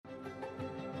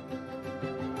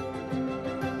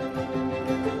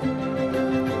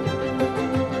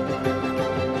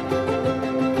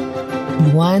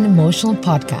Luan Emotional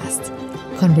Podcast,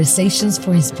 conversations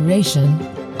for inspiration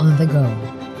on the go.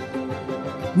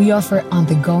 We offer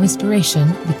on-the-go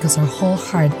inspiration because our whole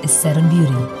heart is set on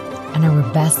beauty and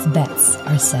our best bets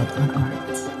are set on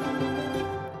art.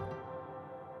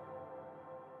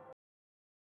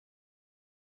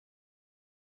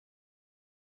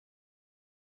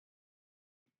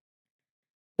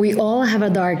 We all have a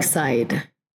dark side.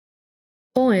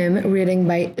 Poem reading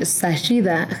by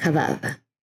Sajida Haddad.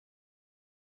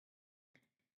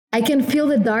 I can feel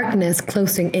the darkness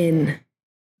closing in,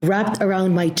 wrapped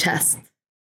around my chest.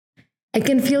 I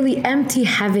can feel the empty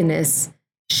heaviness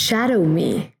shadow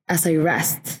me as I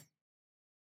rest.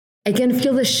 I can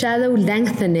feel the shadow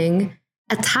lengthening,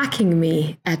 attacking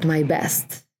me at my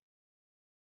best.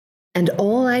 And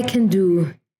all I can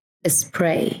do is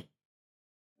pray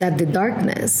that the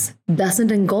darkness doesn't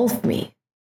engulf me.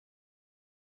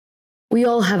 We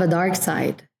all have a dark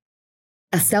side,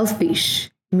 a selfish,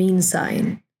 mean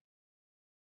side,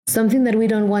 something that we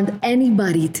don't want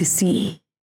anybody to see,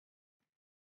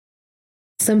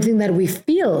 something that we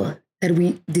feel that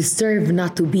we deserve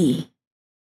not to be.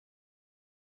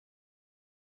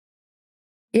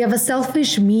 We have a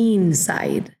selfish, mean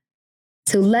side,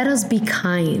 so let us be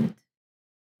kind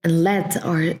and let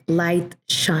our light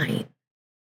shine.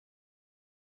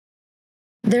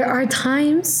 There are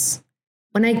times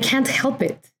when I can't help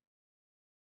it.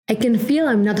 I can feel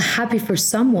I'm not happy for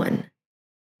someone,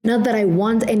 not that I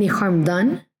want any harm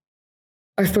done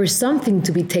or for something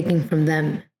to be taken from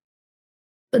them.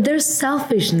 But there's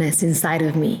selfishness inside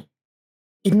of me.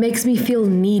 It makes me feel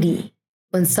needy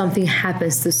when something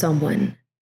happens to someone.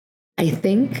 I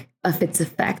think of its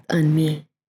effect on me.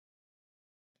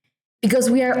 Because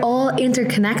we are all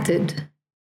interconnected.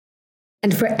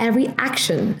 And for every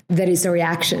action, there is a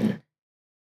reaction.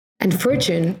 And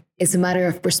fortune is a matter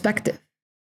of perspective.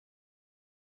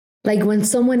 Like when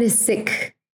someone is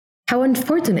sick, how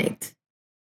unfortunate.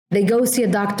 They go see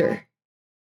a doctor,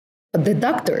 but the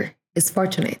doctor is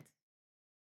fortunate.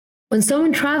 When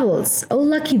someone travels, oh,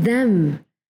 lucky them,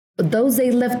 but those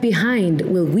they left behind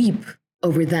will weep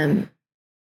over them.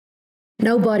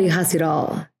 Nobody has it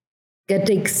all. God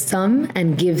takes some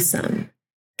and gives some.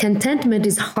 Contentment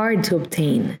is hard to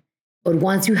obtain, but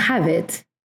once you have it,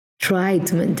 try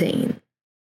to maintain.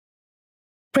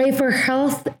 Pray for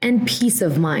health and peace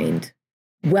of mind.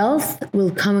 Wealth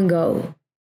will come and go.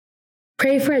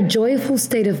 Pray for a joyful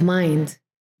state of mind,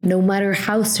 no matter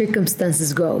how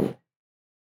circumstances go.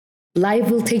 Life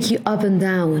will take you up and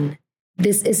down.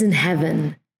 This isn't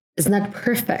heaven. It's not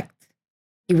perfect.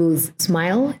 You will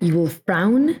smile, you will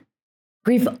frown,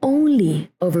 grieve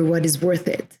only over what is worth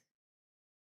it.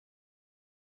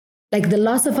 Like the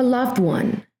loss of a loved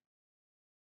one,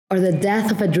 or the death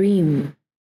of a dream,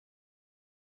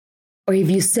 or if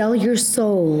you sell your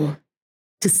soul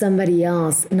to somebody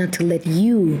else not to let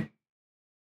you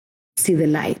see the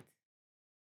light,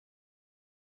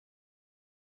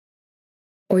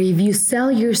 or if you sell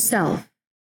yourself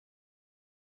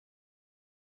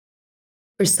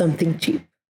for something cheap.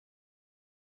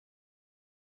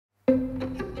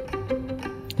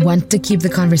 Want to keep the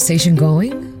conversation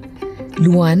going?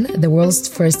 Luan, the world's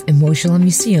first emotional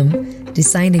museum,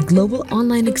 designed a global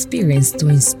online experience to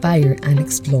inspire and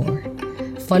explore.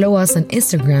 Follow us on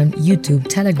Instagram, YouTube,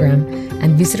 Telegram,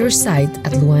 and visit our site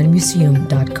at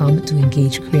luanmuseum.com to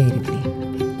engage creatively.